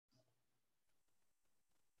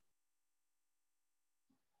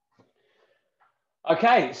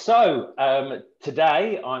Okay, so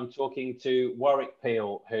today I'm talking to Warwick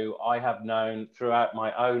Peel, who I have known throughout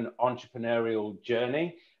my own entrepreneurial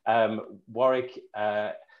journey. Warwick,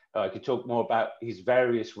 I could talk more about his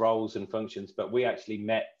various roles and functions, but we actually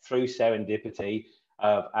met through serendipity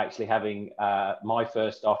of actually having my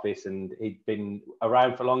first office, and he'd been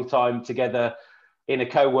around for a long time together in a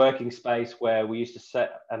co-working space where we used to sit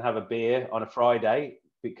and have a beer on a Friday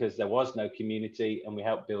because there was no community, and we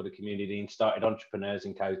helped build a community and started Entrepreneurs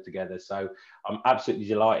and Co together. So I'm absolutely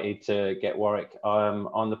delighted to get Warwick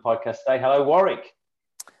on the podcast today. Hello, Warwick.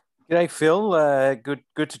 G'day, Phil.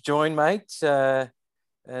 Good to join, mate.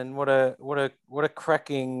 And what a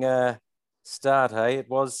cracking start, hey? It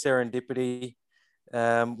was Serendipity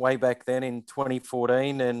way back then in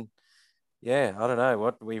 2014, and yeah, I don't know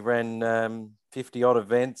what we ran 50 odd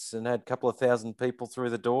events and had a couple of thousand people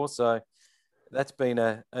through the door. So that's been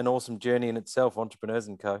an awesome journey in itself, Entrepreneurs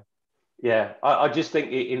and Co. Yeah, I just think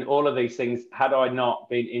in all of these things, had I not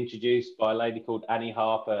been introduced by a lady called Annie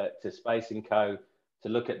Harper to Space and Co, to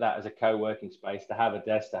look at that as a co-working space, to have a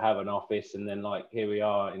desk, to have an office, and then like here we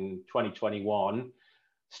are in 2021,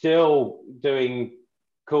 still doing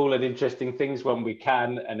cool and interesting things when we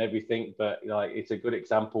can and everything. But like it's a good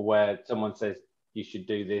example where someone says you should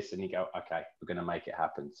do this, and you go, okay, we're going to make it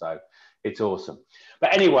happen. So it's awesome.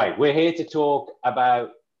 But anyway, we're here to talk about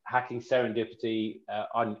hacking serendipity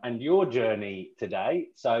and your journey today.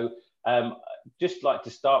 So just like to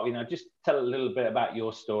start, just tell a little bit about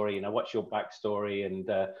your story. What's your backstory, and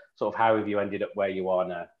sort of how have you ended up where you are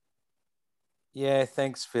now? Yeah,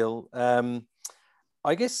 thanks, Phil.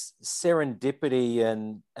 I guess serendipity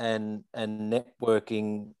and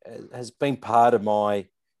networking has been part of my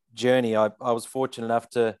journey. I was fortunate enough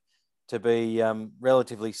to be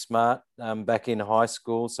relatively smart back in high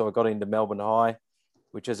school, so I got into Melbourne High,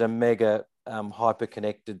 which is a mega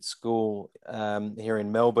hyper-connected school here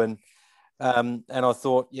in Melbourne. And I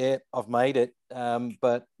thought, yeah, I've made it.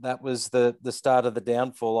 But that was the start of the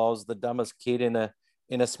downfall. I was the dumbest kid in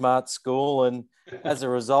a smart school. And as a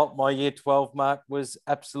result, my year 12 mark was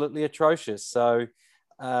absolutely atrocious. So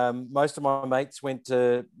most of my mates went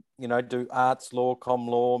to, do arts, law, com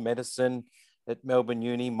law, medicine at Melbourne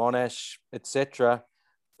Uni, Monash, etc.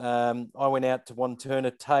 I went out to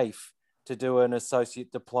Wantirna TAFE to do an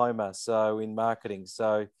associate diploma, so in marketing.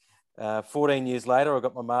 So 14 years later, I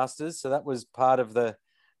got my master's. So that was part of the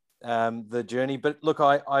journey. But look,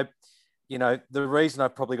 I the reason I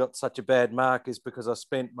probably got such a bad mark is because I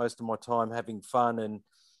spent most of my time having fun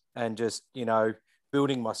and just,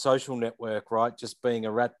 building my social network, right? Just being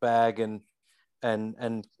a rat bag and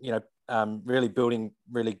really building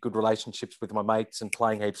really good relationships with my mates and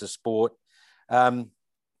playing heaps of sport. And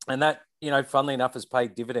that, funnily enough, has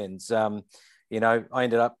paid dividends. I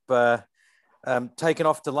ended up taken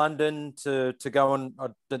off to London to go on.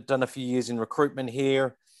 I'd done a few years in recruitment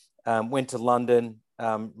here, went to London,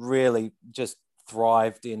 really just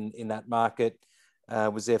thrived in that market,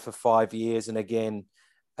 was there for 5 years. And again,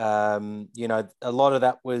 a lot of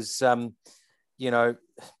that was,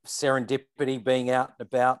 serendipity, being out and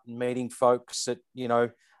about and meeting folks that,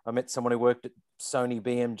 I met someone who worked at Sony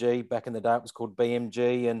BMG back in the day. It was called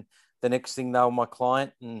BMG. And the next thing they were my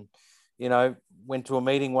client, and, went to a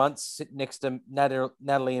meeting once, sitting next to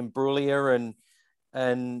Natalie Imbruglia,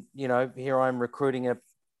 and here I'm recruiting a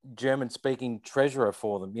German-speaking treasurer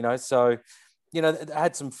for them, so, I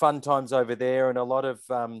had some fun times over there, and a lot of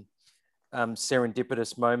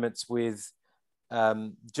serendipitous moments with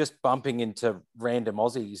just bumping into random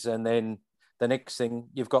Aussies. And then the next thing,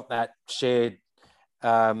 you've got that shared,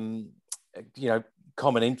 common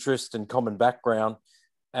interest and common background.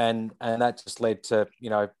 And that just led to,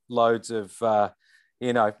 loads of, I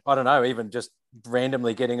don't know, even just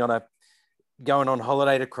randomly going on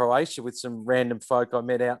holiday to Croatia with some random folk I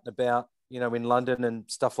met out and about, in London and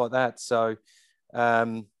stuff like that. So,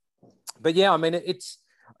 but yeah, I mean, it's,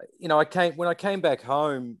 when I came back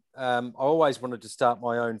home, I always wanted to start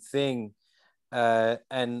my own thing.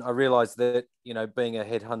 And I realized that, being a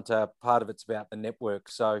headhunter, part of it's about the network.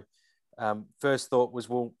 So first thought was,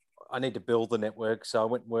 well, I need to build the network. So I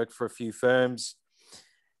went and worked for a few firms.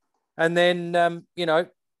 And then,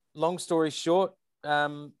 long story short,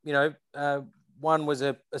 one was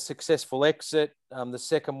a successful exit. The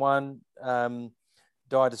second one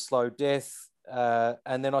died a slow death.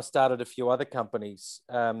 And then I started a few other companies.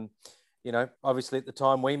 Obviously at the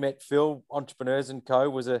time we met, Phil, Entrepreneurs and Co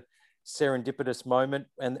was a serendipitous moment.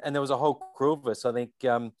 And there was a whole crew of us. I think,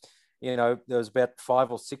 there was about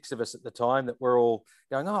 5 or 6 of us at the time that were all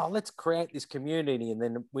going, oh, let's create this community. And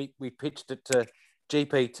then we pitched it to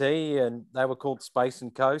GPT, and they were called Space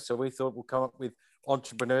and Co. So we thought we'll come up with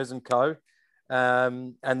Entrepreneurs and Co.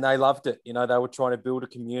 and they loved it. You know, they were trying to build a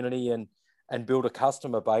community and build a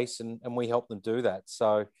customer base, and we helped them do that.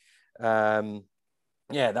 So,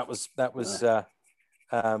 yeah, that was a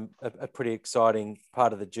pretty exciting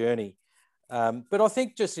part of the journey. But I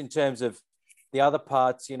think just in terms of the other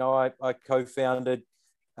parts, you know, I co-founded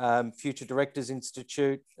Future Directors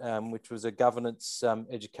Institute, which was a governance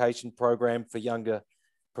education program for younger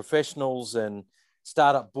professionals, and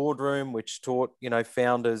Startup Boardroom, which taught, you know,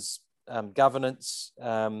 founders governance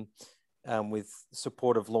with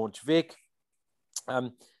support of Launch Vic,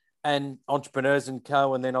 and Entrepreneurs and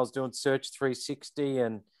Co. And then I was doing Search 360,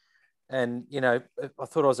 and you know, I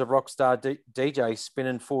thought I was a rock star DJ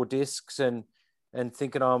spinning 4 discs and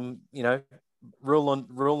thinking I'm, you know, ruling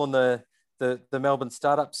the Melbourne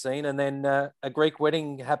startup scene. And then a Greek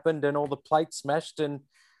wedding happened and all the plates smashed, and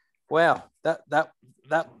wow,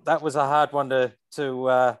 that was a hard one to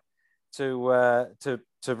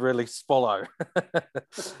really swallow.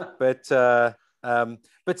 but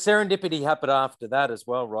serendipity happened after that as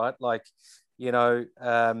well, right? Like, you know,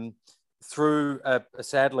 through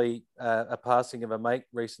sadly a passing of a mate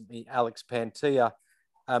recently, Alex Pantia,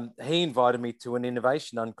 he invited me to an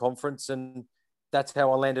innovation conference, and that's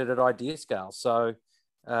how I landed at IdeaScale. So,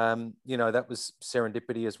 you know, that was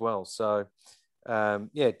serendipity as well. So,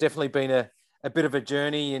 yeah, definitely been a bit of a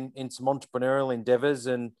journey in some entrepreneurial endeavors,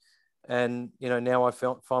 and you know, now I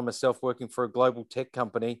find myself working for a global tech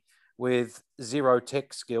company with zero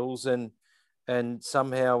tech skills, and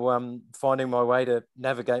somehow finding my way to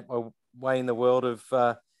navigate my way in the world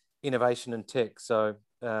of innovation and tech. So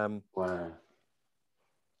wow,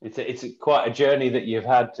 it's quite a journey that you've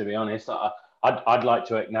had, to be honest. I'd like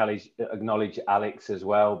to acknowledge Alex as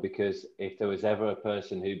well, because if there was ever a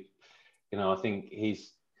person who, you know, I think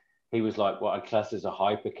he was like what I class as a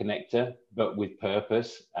hyper connector, but with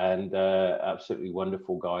purpose, and absolutely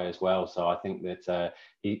wonderful guy as well. So I think that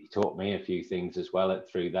he taught me a few things as well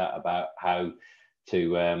through that, about how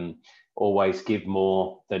to always give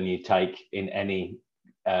more than you take in any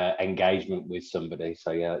engagement with somebody.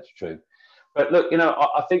 So yeah, that's true. But look, you know,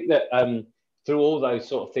 I think that through all those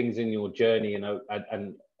sort of things in your journey, you know,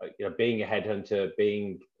 and you know, being a headhunter,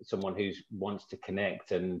 being someone who wants to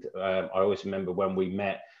connect, and I always remember when we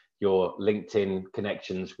met, your LinkedIn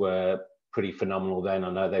connections were pretty phenomenal then.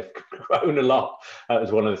 I know they've grown a lot. That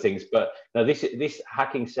was one of the things. But now this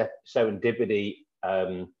hacking serendipity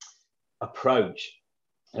approach,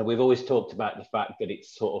 and we've always talked about the fact that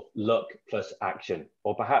it's sort of luck plus action,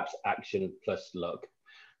 or perhaps action plus luck.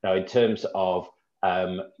 Now, in terms of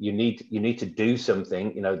you need to do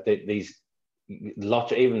something. You know, these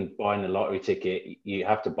lottery, even buying a lottery ticket, you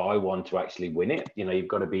have to buy one to actually win it. You know, you've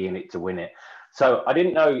got to be in it to win it. So I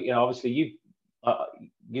didn't know. You know, obviously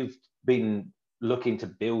you've been looking to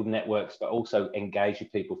build networks, but also engage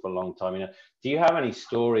with people for a long time. You know, do you have any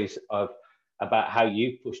stories about how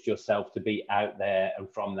you pushed yourself to be out there, and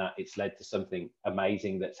from that it's led to something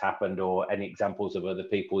amazing that's happened, or any examples of other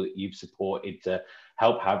people that you've supported to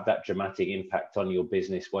help have that dramatic impact on your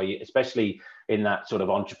business, where you, especially in that sort of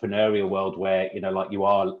entrepreneurial world where, you know, like you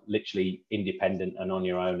are literally independent and on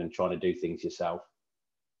your own and trying to do things yourself?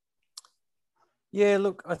 Yeah,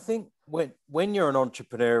 look, I think when you're an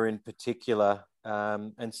entrepreneur in particular,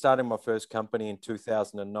 and starting my first company in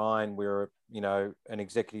 2009, we were, you know, an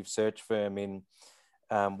executive search firm in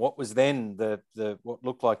what was then the what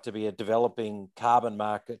looked like to be a developing carbon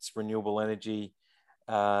markets, renewable energy,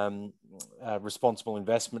 responsible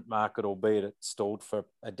investment market, albeit it stalled for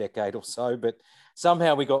a decade or so. But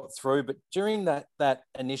somehow we got through. But during that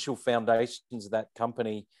initial foundations of that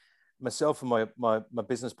company, myself and my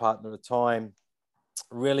business partner at the time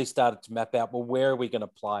really started to map out, well, where are we going to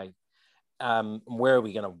play? Where are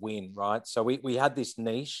we going to win, right? So we had this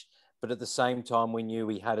niche, but at the same time, we knew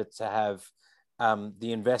we had to have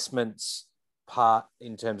the investments part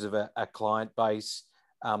in terms of a client base,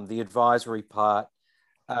 the advisory part,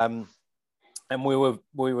 and we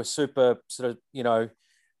were super sort of, you know,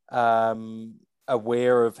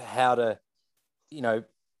 aware of how to, you know,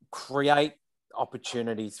 create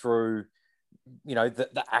opportunity through, you know,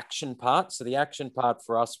 the action part. So the action part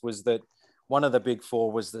for us was that one of the big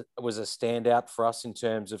four was a standout for us in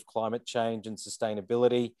terms of climate change and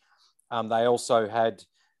sustainability. They also had,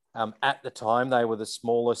 at the time, they were the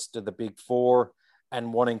smallest of the big four,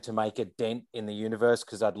 and wanting to make a dent in the universe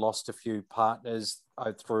because I'd lost a few partners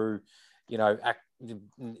through, you know,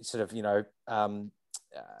 sort of, you know,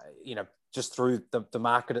 just through the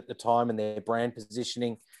market at the time and their brand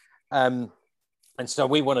positioning. And so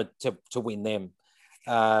we wanted to win them.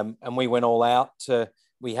 And we went all out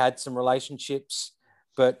we had some relationships,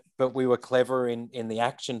 but we were clever in the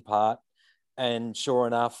action part. and sure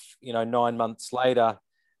enough, 9 months later,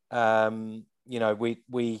 you know,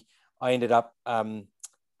 I ended up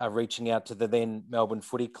reaching out to the then Melbourne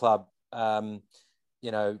Footy Club,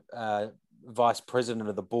 vice president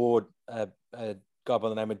of the board, a guy by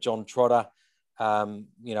the name of John Trotter. I'm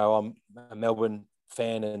a Melbourne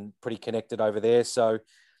fan and pretty connected over there. So,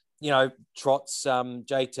 Trots,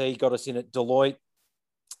 JT got us in at Deloitte,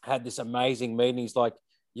 had this amazing meeting. He's like,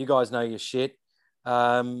 you guys know your shit.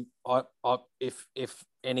 If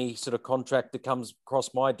any sort of contract that comes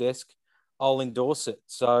across my desk, I'll endorse it.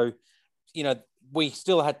 So, we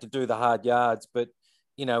still had to do the hard yards, but,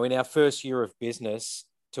 in our first year of business,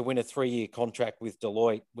 to win a 3-year contract with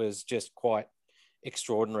Deloitte was just quite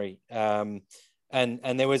extraordinary. And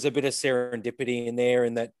there was a bit of serendipity in there,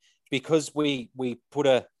 in that because we put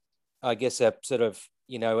a sort of,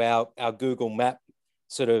 our Google map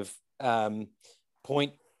sort of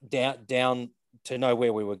point down to know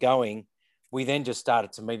where we were going, we then just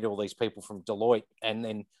started to meet all these people from Deloitte, and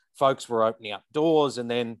then folks were opening up doors, and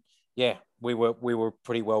then, we were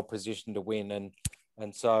pretty well positioned to win.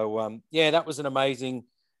 And so, that was an amazing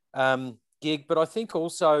gig. But I think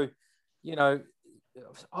also,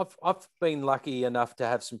 I've been lucky enough to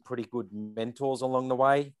have some pretty good mentors along the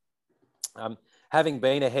way. Having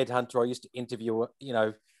been a headhunter, I used to interview,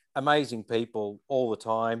 amazing people all the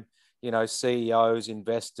time, CEOs,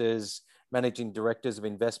 investors, managing directors of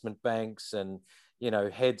investment banks, and,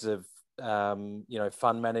 heads of,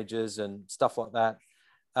 fund managers and stuff like that.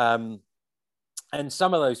 And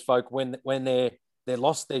some of those folk, when they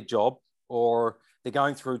lost their job or they're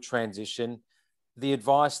going through transition, the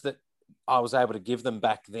advice that I was able to give them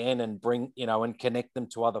back then and bring, and connect them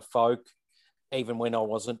to other folk, even when I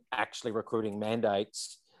wasn't actually recruiting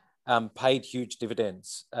mandates, paid huge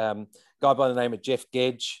dividends. Guy by the name of Jeff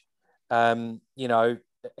Gedge,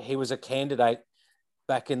 he was a candidate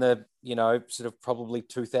back in the, sort of probably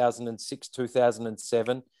 2006,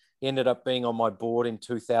 2007. He ended up being on my board in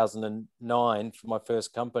 2009 for my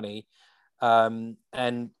first company. And,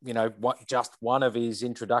 just one of his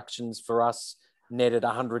introductions for us netted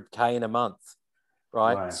 100K in a month,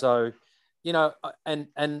 right? Wow. So,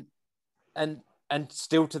 and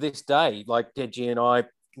still to this day, like Gedgie and I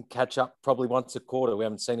catch up probably once a quarter. We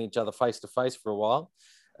haven't seen each other face to face for a while,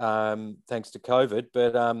 thanks to COVID.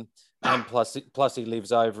 But and plus he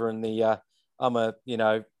lives over in the I'm a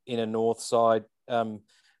inner north side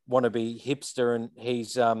wannabe hipster, and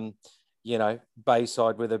he's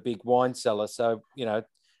Bayside with a big wine cellar. So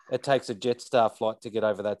it takes a Jetstar flight to get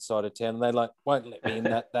over that side of town, and they won't let me in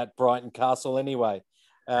that Brighton castle anyway.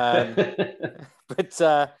 But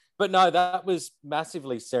no, that was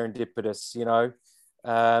massively serendipitous,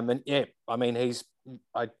 and I mean,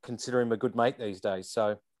 I consider him a good mate these days.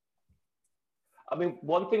 So, I mean,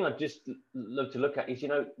 one thing I'd just love to look at is,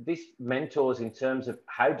 these mentors, in terms of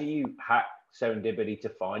how do you hack serendipity to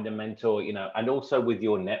find a mentor, and also with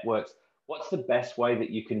your networks, what's the best way that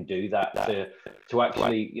you can do that to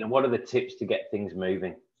actually, what are the tips to get things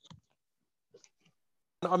moving?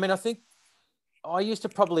 I mean, I think I used to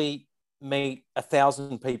probably meet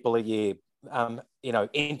 1,000 people a year,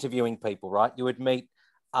 interviewing people, right? You would meet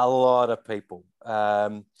a lot of people.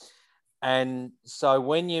 And so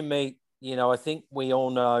when you meet, I think we all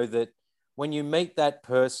know that when you meet that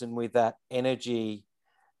person with that energy,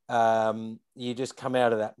 you just come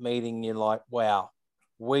out of that meeting, you're like, wow,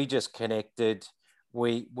 we just connected.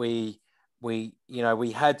 We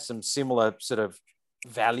had some similar sort of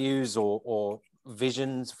values or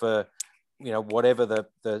visions for, whatever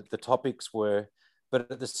the topics were. But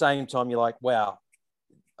at the same time, you're like, wow,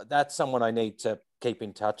 that's someone I need to keep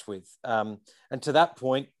in touch with. And to that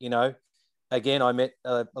point, again, I met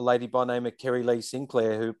a lady by the name of Kerry Lee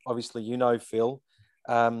Sinclair, who obviously, Phil,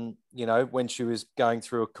 when she was going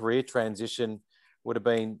through a career transition, would have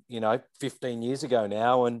been, 15 years ago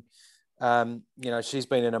now. And, she's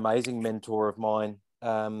been an amazing mentor of mine,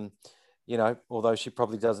 although she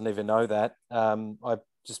probably doesn't even know that. I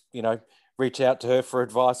just, reach out to her for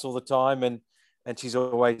advice all the time, and she's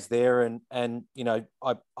always there. And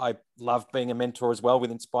I love being a mentor as well with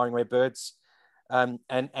Inspiring Rare Birds,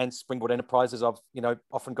 and Springboard Enterprises. I've,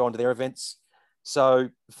 often gone to their events. So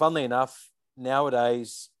funnily enough,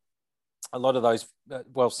 nowadays, a lot of those,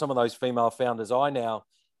 some of those female founders I now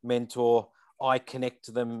mentor, I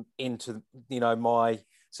connect them into, my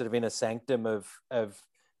sort of inner sanctum of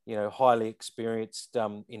highly experienced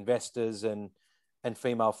investors and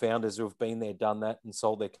female founders who have been there, done that, and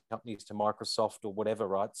sold their companies to Microsoft or whatever,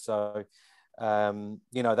 right? So,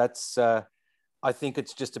 that's, I think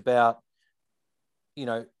it's just about,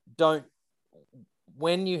 don't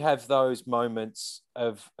when you have those moments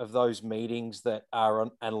of those meetings that are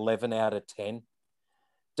an 11 out of 10,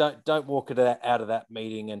 don't walk out of that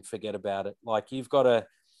meeting and forget about it. Like you got to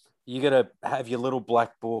have your little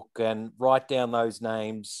black book and write down those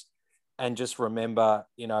names, and just remember,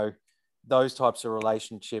 those types of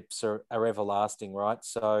relationships are everlasting, right?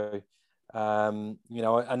 So,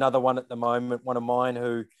 another one at the moment, one of mine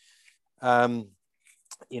who,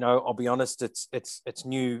 I'll be honest, it's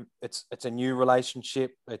new. It's a new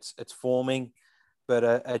relationship. It's forming, but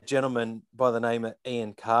a gentleman by the name of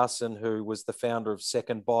Ian Carson, who was the founder of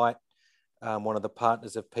Second Bite, one of the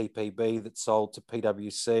partners of PPB that sold to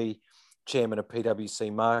PwC, chairman of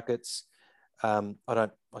PwC Markets.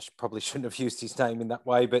 Probably shouldn't have used his name in that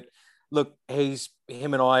way, but look,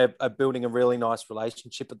 him and I are building a really nice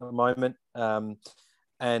relationship at the moment. And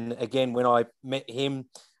again, when I met him,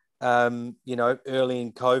 early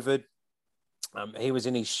in COVID, he was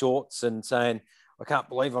in his shorts and saying, I can't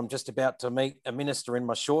believe I'm just about to meet a minister in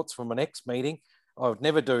my shorts from my next meeting. I would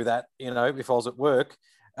never do that, if I was at work.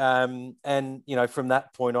 And, from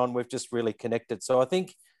that point on, we've just really connected. So I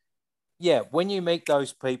think, when you meet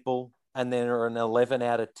those people and then are an 11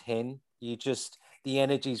 out of 10, the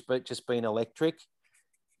energy's just been electric.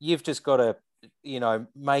 You've just got to,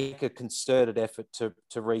 make a concerted effort to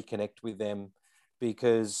reconnect with them,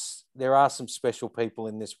 because there are some special people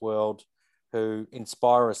in this world who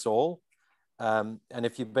inspire us all. And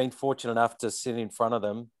if you've been fortunate enough to sit in front of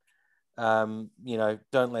them,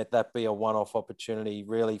 don't let that be a one-off opportunity.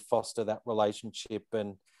 Really foster that relationship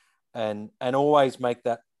and always make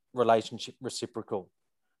that relationship reciprocal.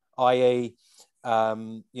 i.e.,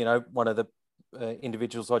 one of the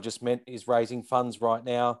individuals I just met is raising funds right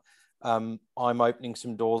now. I'm opening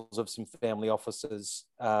some doors of some family offices.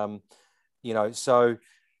 So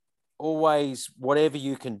always, whatever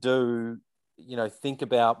you can do, think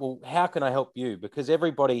about, well, how can I help you? Because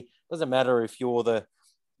everybody, doesn't matter if you're they're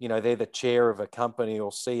the chair of a company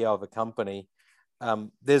or CEO of a company.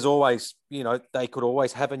 There's always, they could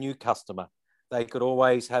always have a new customer. They could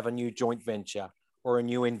always have a new joint venture or a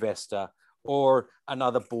new investor or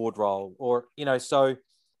another board role, or,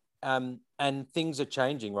 and things are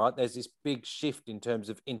changing, right? There's this big shift in terms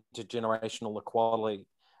of intergenerational equality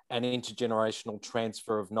and intergenerational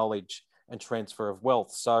transfer of knowledge and transfer of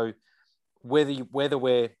wealth. So whether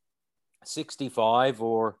we're 65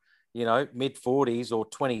 or, mid 40s or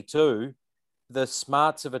 22, the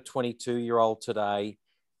smarts of a 22-year-old today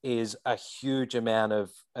is a huge amount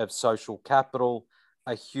of social capital,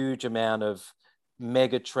 a huge amount of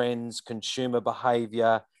mega trends, consumer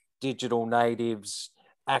behavior, digital natives,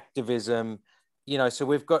 activism.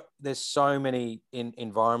 So there's so many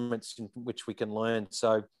environments in which we can learn.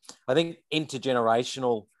 So I think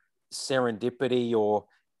intergenerational serendipity or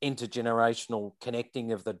intergenerational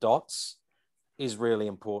connecting of the dots is really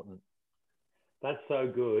important. That's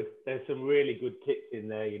so good. There's some really good tips in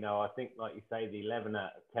there. I think, like you say, the 11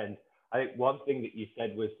 out of 10. I think one thing that you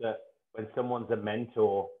said was that when someone's a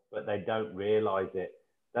mentor, but they don't realize it,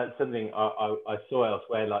 that's something I saw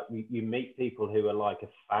elsewhere. Like you meet people who are like a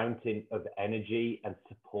fountain of energy and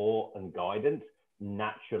support and guidance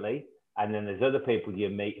naturally. And then there's other people you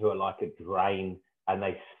meet who are like a drain and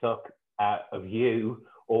they suck out of you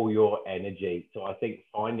all your energy. So I think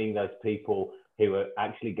finding those people who are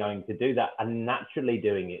actually going to do that and naturally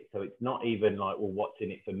doing it. So it's not even like, well, what's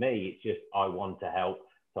in it for me? It's just, I want to help.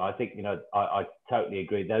 So I think, I totally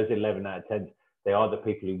agree. Those 11 out of 10, they are the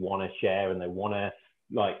people who want to share and they want to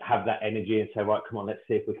like have that energy and say, right, come on, let's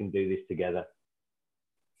see if we can do this together.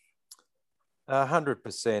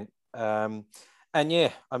 100%. And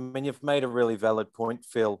yeah, I mean, you've made a really valid point,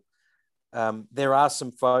 Phil. There are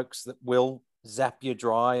some folks that will zap you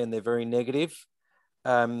dry and they're very negative.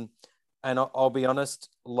 And I'll be honest,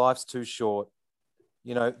 life's too short.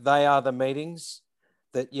 They are the meetings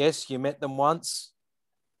that, yes, you met them once,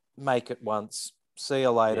 make it once. See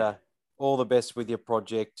you later. Yeah. All the best with your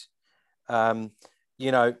project. Try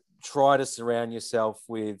to surround yourself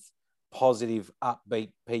with positive,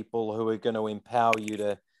 upbeat people who are going to empower you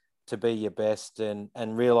to be your best and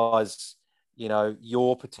realize,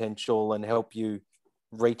 your potential and help you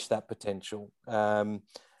reach that potential.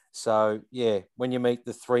 So yeah, when you meet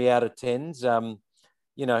the 3 out of 10s,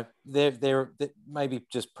 they're maybe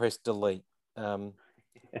just press delete. I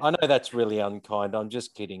know that's really unkind. I'm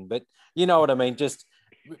just kidding, but you know what I mean? Just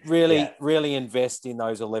really invest in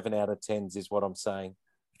those 11 out of 10s is what I'm saying.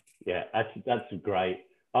 Yeah, that's great.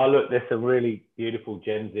 Oh, look, there's some really beautiful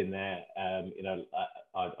gems in there.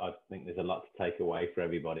 I think there's a lot to take away for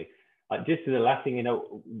everybody. Just to the last thing,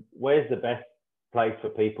 where's the best place for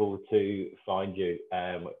people to find you?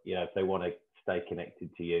 If they want to stay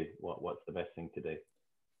connected to you? What's the best thing to do?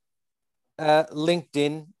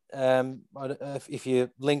 LinkedIn. If you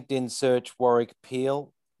LinkedIn search Warwick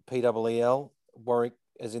Peel, Peel, Warwick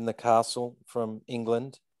as in the castle from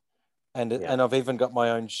England, and I've even got my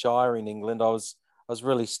own shire in England. I was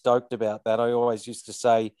really stoked about that. I always used to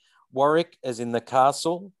say Warwick as in the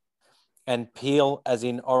castle, and Peel as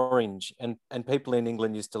in orange, and people in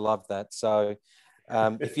England used to love that. So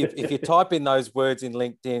if you type in those words in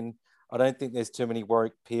LinkedIn, I don't think there's too many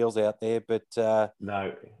Warwick Peels out there, but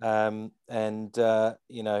no.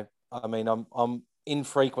 You know, I mean, I'm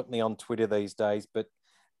infrequently on Twitter these days, but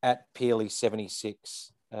at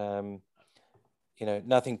Peely76. You know,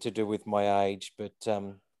 nothing to do with my age, but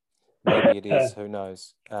maybe it is. Who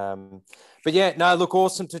knows? But yeah, no, look,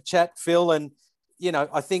 awesome to chat, Phil. And you know,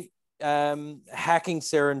 I think hacking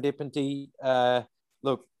serendipity.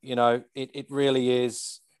 Look, you know, it really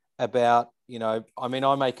is about, you know, I mean,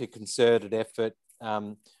 I make a concerted effort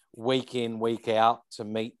week in, week out to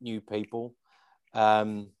meet new people.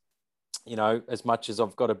 You know, as much as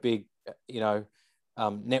I've got a big, you know,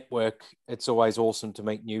 network, it's always awesome to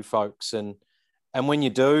meet new folks. And when you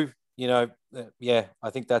do, you know, yeah, I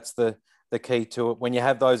think that's the key to it. When you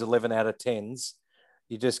have those 11 out of 10s,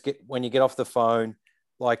 you just get, when you get off the phone,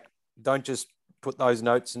 like, don't just put those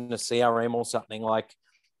notes in a CRM or something, like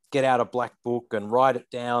get out a black book and write it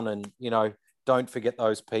down, and, you know, don't forget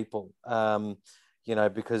those people, you know,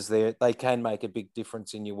 because they can make a big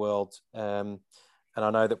difference in your world. And I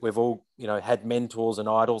know that we've all, you know, had mentors and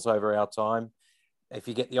idols over our time. If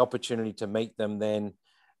you get the opportunity to meet them, then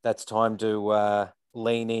that's time to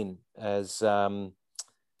lean in, as the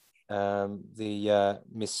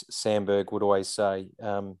Miss Sandberg would always say.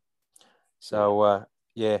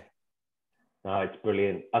 Yeah. No, it's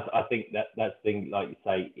brilliant. I think that thing, like you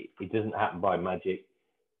say, it doesn't happen by magic.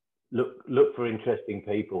 Look for interesting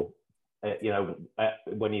people. You know,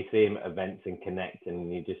 when you see them at events and connect,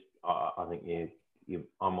 and you just, I think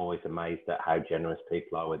I'm always amazed at how generous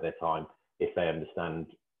people are with their time, if they understand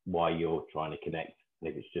why you're trying to connect, and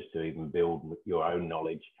if it's just to even build your own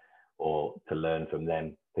knowledge or to learn from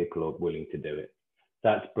them. People are willing to do it.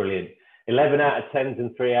 That's brilliant. 11 out of 10s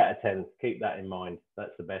and 3 out of 10s. Keep that in mind.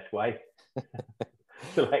 That's the best way.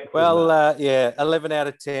 Well, yeah, 11 out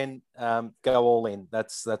of 10. Go all in.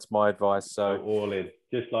 That's my advice. So go all in,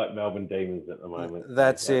 just like Melbourne Demons at the moment.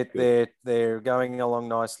 That's it. Good. They're going along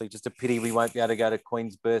nicely. Just a pity we won't be able to go to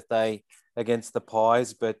Queen's birthday against the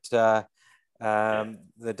Pies, but the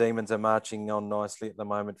Demons are marching on nicely at the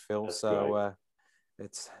moment, Phil. That's so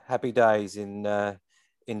it's happy days in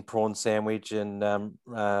Prawn Sandwich and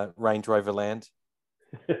Range Rover Land.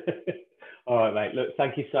 All right, mate. Look,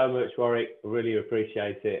 thank you so much, Warwick. I really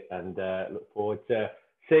appreciate it, and look forward to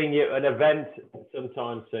seeing you at an event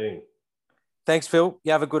sometime soon. Thanks, Phil.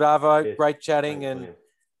 You have a good arvo. Cheers. Great chatting. Thanks, and brilliant.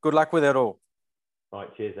 Good luck with it all. All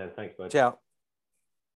right, cheers then. Thanks, bud. Ciao.